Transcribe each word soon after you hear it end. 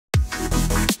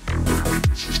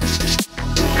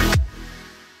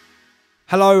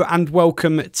Hello and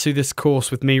welcome to this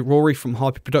course with me, Rory from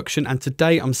Hyper Production, and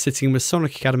today I'm sitting with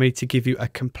Sonic Academy to give you a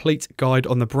complete guide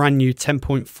on the brand new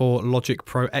 10.4 Logic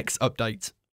Pro X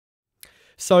update.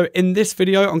 So in this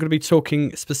video, I'm going to be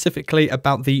talking specifically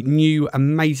about the new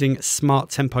amazing Smart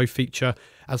Tempo feature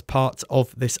as part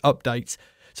of this update.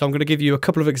 So I'm going to give you a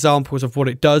couple of examples of what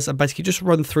it does and basically just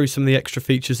run through some of the extra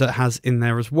features that it has in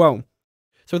there as well.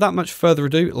 So without much further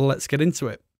ado, let's get into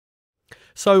it.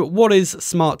 So what is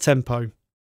Smart Tempo?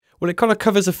 Well, it kind of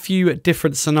covers a few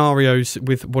different scenarios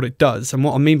with what it does. And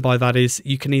what I mean by that is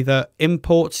you can either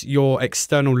import your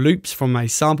external loops from a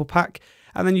sample pack,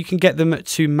 and then you can get them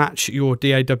to match your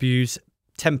DAW's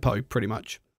tempo pretty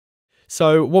much.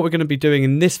 So what we're going to be doing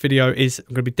in this video is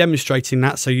I'm going to be demonstrating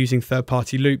that, so using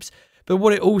third-party loops. But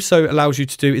what it also allows you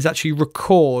to do is actually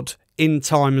record in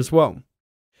time as well.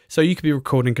 So you could be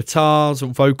recording guitars or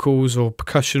vocals or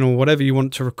percussion or whatever you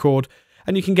want to record,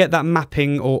 and you can get that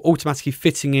mapping or automatically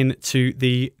fitting in to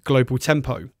the global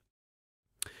tempo.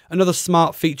 Another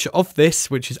smart feature of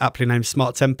this, which is aptly named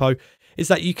Smart Tempo, is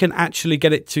that you can actually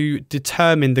get it to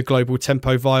determine the global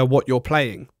tempo via what you're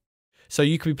playing. So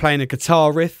you could be playing a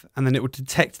guitar riff and then it will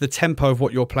detect the tempo of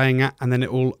what you're playing at, and then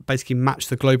it will basically match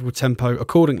the global tempo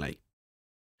accordingly.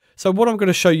 So what I'm going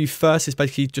to show you first is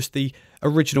basically just the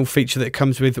original feature that it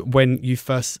comes with when you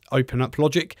first open up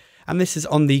Logic, and this is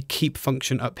on the keep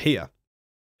function up here.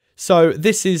 So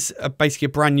this is basically a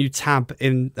brand new tab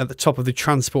at the top of the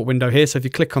transport window here. So if you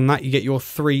click on that, you get your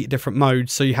three different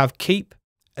modes. So you have keep,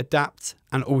 adapt,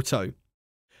 and auto.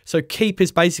 So keep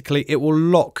is basically, it will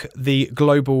lock the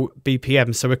global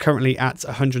BPM. So we're currently at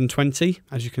 120,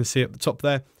 as you can see at the top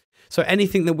there. So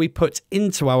anything that we put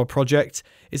into our project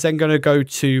is then going to go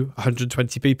to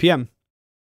 120 BPM.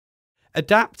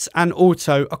 Adapt and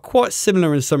auto are quite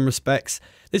similar in some respects.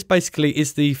 This basically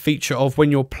is the feature of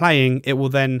when you're playing, it will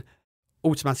then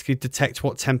automatically detect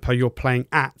what tempo you're playing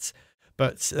at.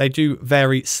 But they do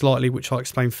vary slightly, which I'll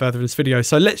explain further in this video.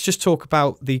 So let's just talk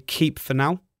about the keep for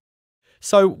now.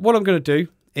 So what I'm going to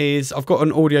do is I've got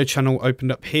an audio channel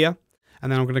opened up here, and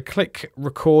then I'm going to click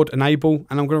record enable,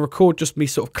 and I'm going to record just me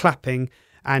sort of clapping.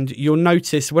 And you'll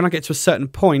notice when I get to a certain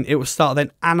point, it will start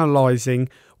then analysing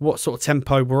what sort of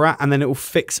tempo we're at, and then it will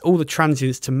fix all the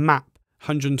transients to map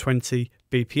 120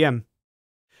 BPM.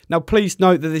 Now, please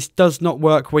note that this does not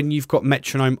work when you've got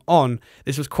metronome on.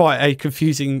 This was quite a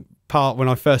confusing part when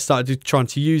I first started trying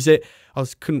to use it. I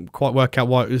couldn't quite work out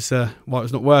why it was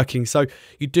not working. So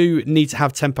you do need to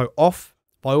have tempo off.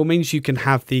 By all means, you can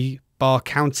have the bar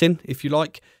counting if you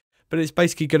like, but it's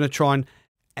basically going to try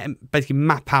and basically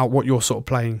map out what you're sort of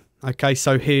playing. Okay,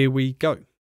 so here we go.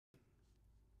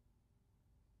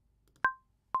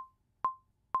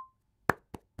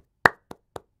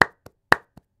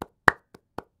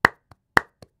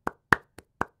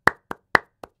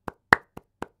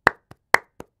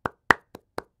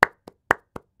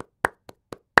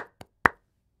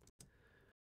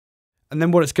 And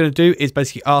then what it's going to do is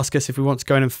basically ask us if we want to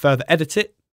go in and further edit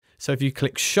it. So if you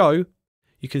click show,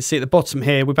 you can see at the bottom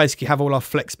here, we basically have all our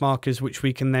flex markers, which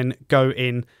we can then go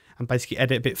in and basically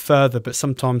edit a bit further, but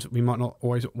sometimes we might not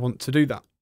always want to do that.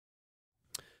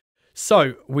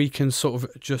 So we can sort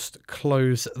of just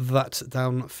close that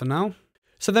down for now.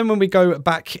 So then when we go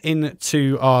back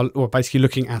into or basically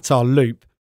looking at our loop,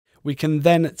 we can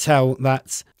then tell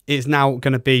that it's now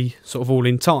going to be sort of all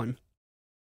in time.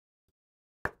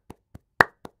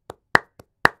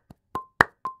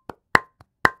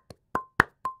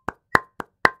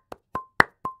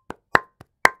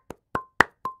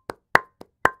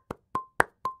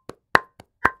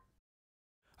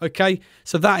 Okay,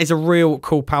 so that is a real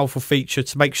cool, powerful feature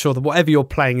to make sure that whatever you're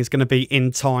playing is going to be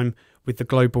in time with the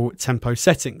global tempo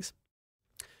settings.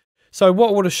 So what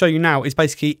I want to show you now is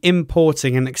basically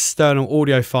importing an external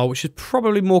audio file, which is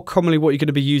probably more commonly what you're going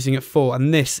to be using it for.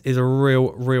 And this is a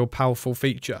real powerful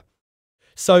feature.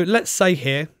 So let's say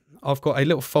here, I've got a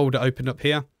little folder opened up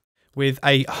here with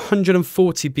a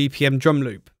 140 BPM drum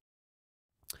loop.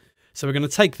 So we're going to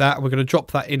take that, we're going to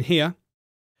drop that in here.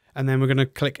 And then we're going to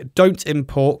click don't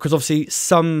import, because obviously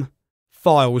some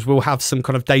files will have some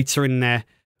kind of data in there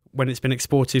when it's been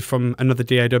exported from another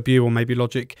DAW or maybe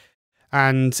Logic.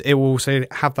 And it will also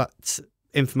have that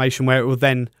information where it will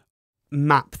then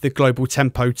map the global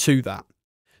tempo to that.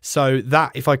 So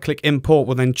that, if I click import,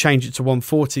 will then change it to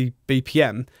 140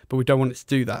 BPM, but we don't want it to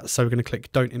do that. So we're going to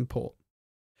click don't import.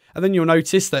 And then you'll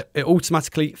notice that it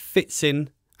automatically fits in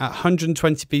at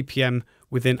 120 BPM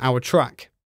within our track.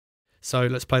 So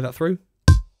let's play that through.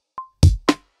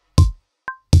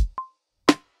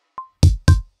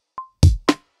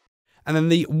 And then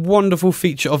the wonderful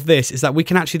feature of this is that we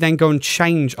can actually then go and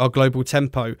change our global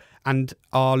tempo, and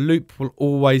our loop will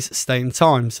always stay in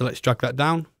time. So let's drag that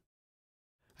down.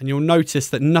 And you'll notice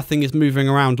that nothing is moving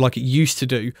around like it used to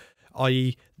do,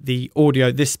 i.e. the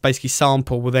audio, this basically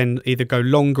sample will then either go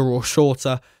longer or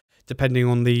shorter, depending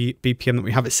on the BPM that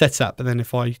we have it set at. But then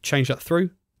if I change that through,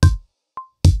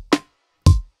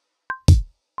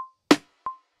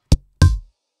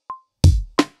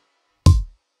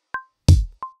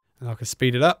 and I can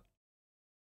speed it up.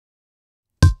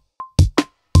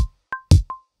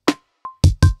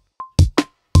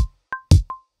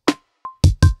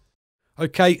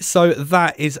 Okay, so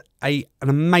that is an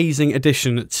amazing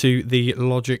addition to the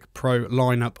Logic Pro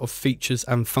lineup of features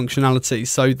and functionality.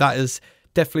 So that is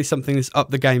definitely something that's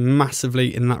upped the game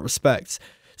massively in that respect.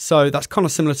 So that's kind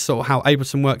of similar to sort of how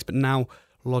Ableton works, but now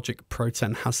Logic Pro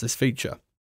 10 has this feature.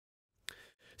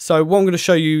 So what I'm going to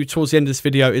show you towards the end of this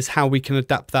video is how we can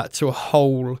adapt that to a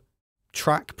whole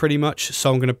track pretty much.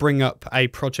 So I'm going to bring up a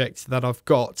project that I've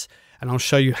got and I'll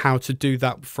show you how to do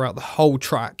that throughout the whole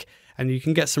track. And you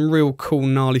can get some real cool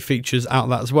gnarly features out of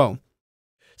that as well.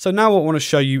 So now what I want to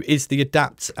show you is the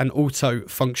adapt and auto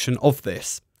function of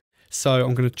this. So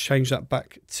I'm going to change that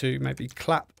back to maybe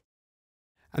clap.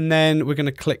 And then we're going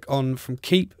to click on from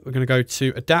keep. We're going to go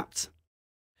to adapt.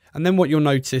 And then what you'll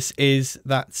notice is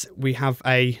that we have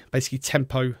a basically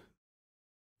tempo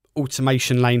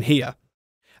automation lane here.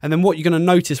 And then what you're going to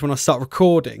notice when I start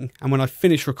recording and when I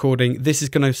finish recording, this is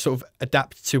going to sort of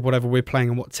adapt to whatever we're playing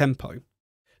and what tempo.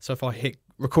 So if I hit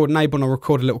record enable and I'll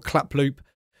record a little clap loop,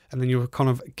 and then you'll kind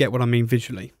of get what I mean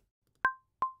visually.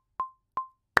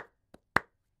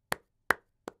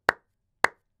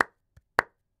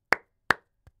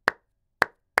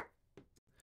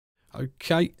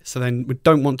 Okay, so then we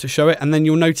don't want to show it, and then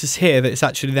you'll notice here that it's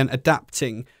actually then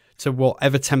adapting to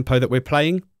whatever tempo that we're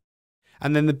playing.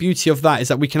 And then the beauty of that is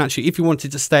that we can actually, if you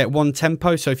wanted to stay at one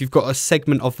tempo, so if you've got a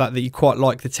segment of that you quite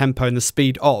like the tempo and the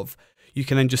speed of, you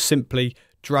can then just simply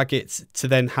drag it to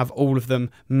then have all of them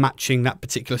matching that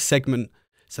particular segment.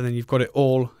 So then you've got it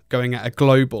all going at a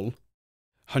global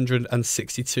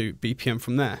 162 BPM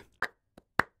from there.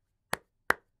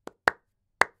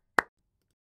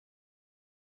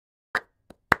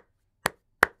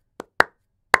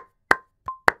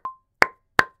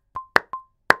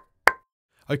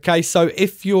 Okay, so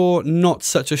if you're not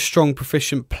such a strong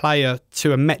proficient player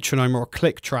to a metronome or a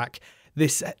click track,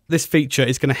 this feature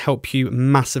is going to help you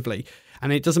massively.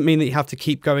 And it doesn't mean that you have to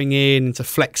keep going in into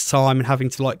flex time and having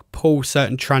to like pull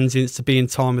certain transients to be in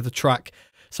time with the track.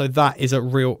 So that is a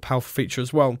real powerful feature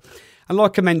as well. And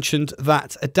like I mentioned,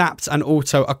 that adapt and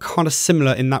auto are kind of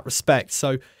similar in that respect.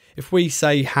 So if we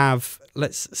say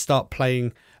let's start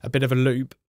playing a bit of a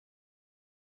loop.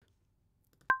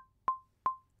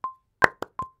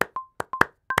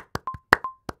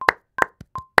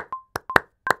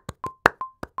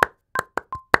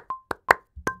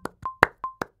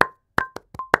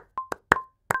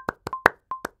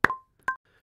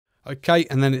 Okay,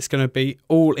 and then it's going to be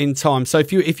all in time. So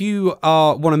if you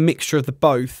want a mixture of the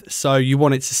both, so you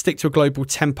want it to stick to a global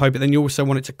tempo, but then you also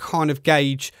want it to kind of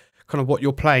gauge kind of what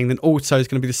you're playing, then auto is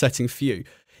going to be the setting for you.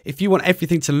 If you want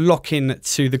everything to lock in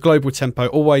to the global tempo,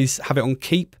 always have it on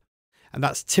keep. And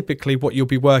that's typically what you'll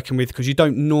be working with because you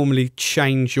don't normally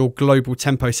change your global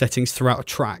tempo settings throughout a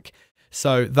track.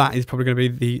 So that is probably going to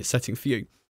be the setting for you.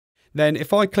 Then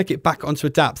if I click it back onto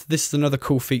adapt, this is another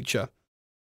cool feature.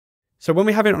 So when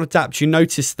we have it on adapt, you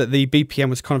notice that the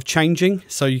BPM was kind of changing.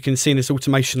 So you can see in this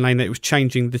automation lane that it was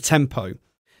changing the tempo.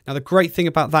 Now, the great thing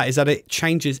about that is that it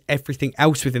changes everything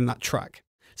else within that track.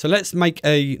 So let's make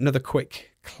another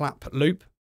quick clap loop.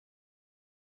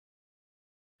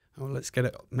 Oh, let's get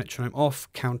it metronome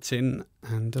off, count in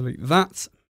and delete that.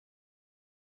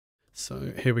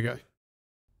 So here we go.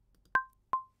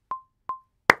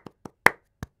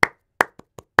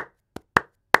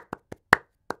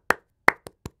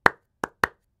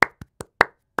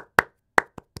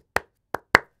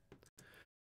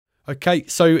 Okay,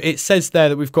 so it says there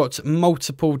that we've got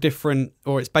multiple different,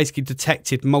 or it's basically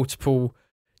detected multiple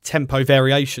tempo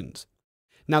variations.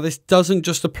 Now, this doesn't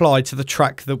just apply to the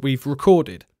track that we've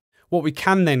recorded. What we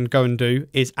can then go and do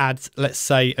is add, let's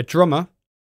say, a drummer.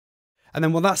 And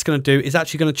then what that's going to do is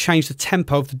actually going to change the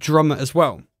tempo of the drummer as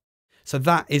well. So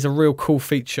that is a real cool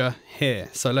feature here.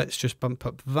 So let's just bump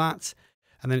up that.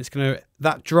 And then it's going to,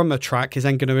 that drummer track is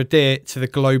then going to adhere to the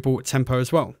global tempo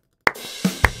as well.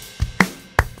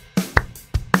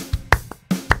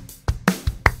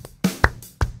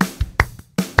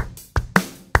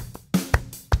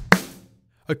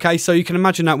 Okay, so you can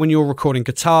imagine that when you're recording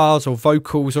guitars or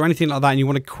vocals or anything like that and you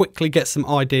want to quickly get some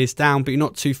ideas down but you're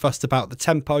not too fussed about the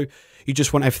tempo, you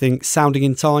just want everything sounding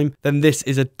in time, then this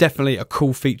is definitely a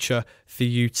cool feature for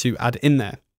you to add in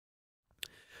there.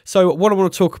 So what I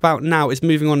want to talk about now is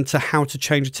moving on to how to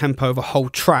change the tempo of a whole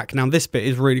track. Now this bit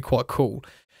is really quite cool.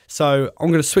 So I'm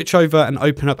going to switch over and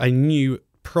open up a new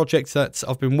project that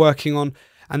I've been working on,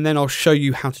 and then I'll show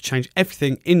you how to change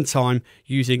everything in time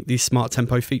using the Smart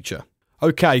Tempo feature.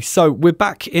 Okay, so we're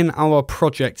back in our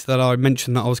project that I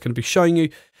mentioned that I was going to be showing you.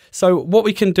 So what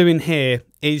we can do in here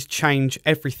is change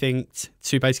everything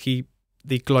to basically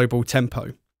the global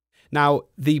tempo. Now,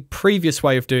 the previous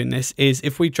way of doing this is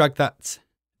if we drag that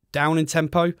down in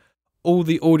tempo, all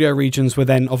the audio regions will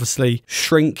then obviously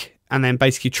shrink and then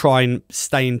basically try and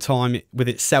stay in time with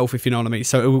itself, if you know what I mean.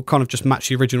 So it will kind of just match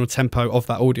the original tempo of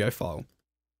that audio file.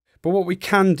 But what we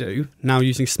can do now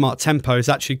using Smart Tempo is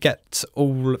actually get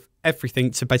everything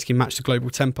to basically match the global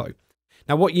tempo.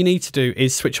 Now what you need to do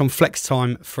is switch on flex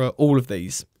time for all of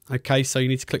these. Okay, so you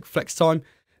need to click flex time,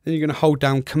 then you're going to hold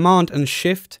down Command and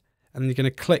Shift, and you're going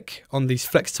to click on these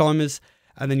flex timers,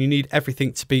 and then you need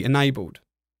everything to be enabled.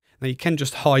 Now you can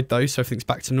just hide those so everything's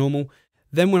back to normal.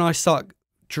 Then when I start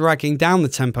dragging down the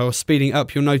tempo or speeding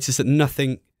up, you'll notice that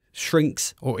nothing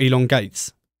shrinks or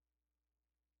elongates.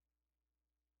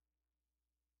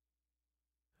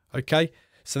 Okay,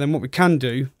 so then what we can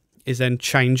do is then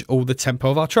change all the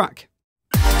tempo of our track.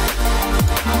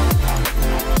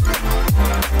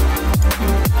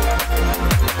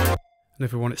 And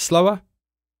if we want it slower,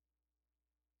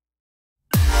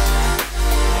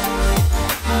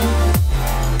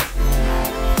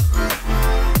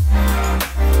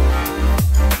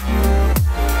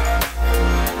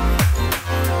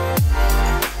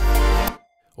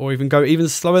 or even go even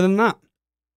slower than that.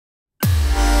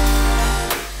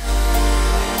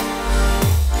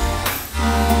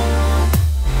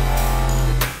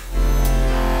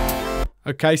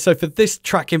 Okay, so for this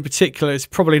track in particular, it's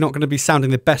probably not going to be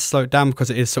sounding the best slowed down because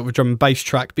it is sort of a drum and bass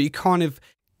track, but you kind of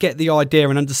get the idea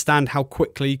and understand how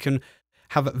quickly you can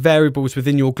have variables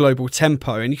within your global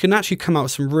tempo, and you can actually come out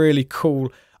with some really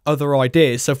cool other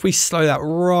ideas. So if we slow that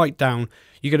right down,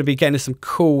 you're going to be getting some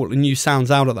cool new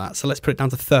sounds out of that. So let's put it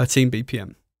down to 13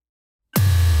 BPM.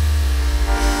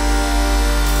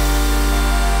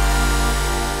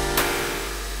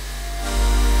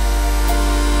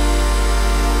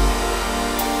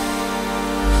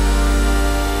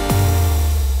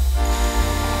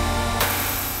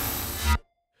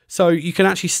 So you can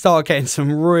actually start getting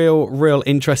some real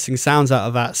interesting sounds out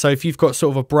of that. So if you've got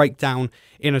sort of a breakdown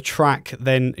in a track,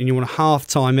 then and you want to half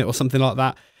time it or something like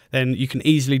that, then you can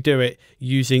easily do it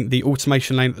using the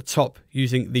automation lane at the top,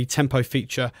 using the tempo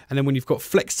feature. And then when you've got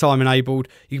flex time enabled,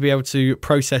 you'll be able to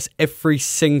process every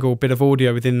single bit of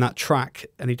audio within that track,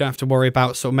 and you don't have to worry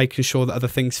about sort of making sure that other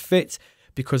things fit,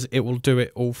 because it will do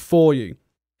it all for you.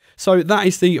 So that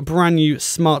is the brand new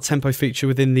Smart Tempo feature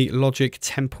within the Logic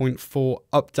 10.4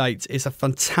 update. It's a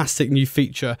fantastic new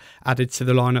feature added to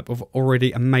the lineup of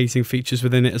already amazing features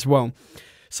within it as well.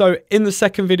 So in the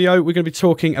second video, we're going to be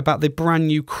talking about the brand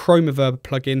new Chromaverb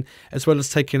plugin, as well as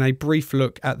taking a brief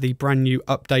look at the brand new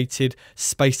updated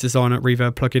Space Designer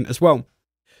Reverb plugin as well.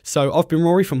 So I've been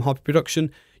Rory from Hyper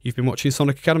Production. You've been watching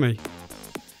Sonic Academy.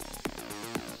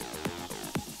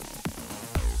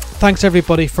 Thanks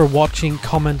everybody for watching,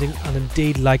 commenting and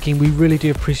indeed liking. We really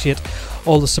do appreciate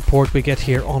all the support we get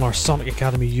here on our Sonic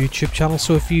Academy YouTube channel.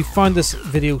 So if you found this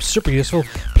video super useful,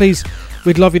 please,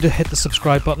 we'd love you to hit the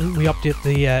subscribe button. We update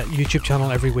the YouTube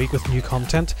channel every week with new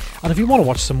content. And if you want to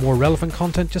watch some more relevant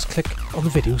content, just click on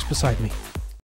the videos beside me.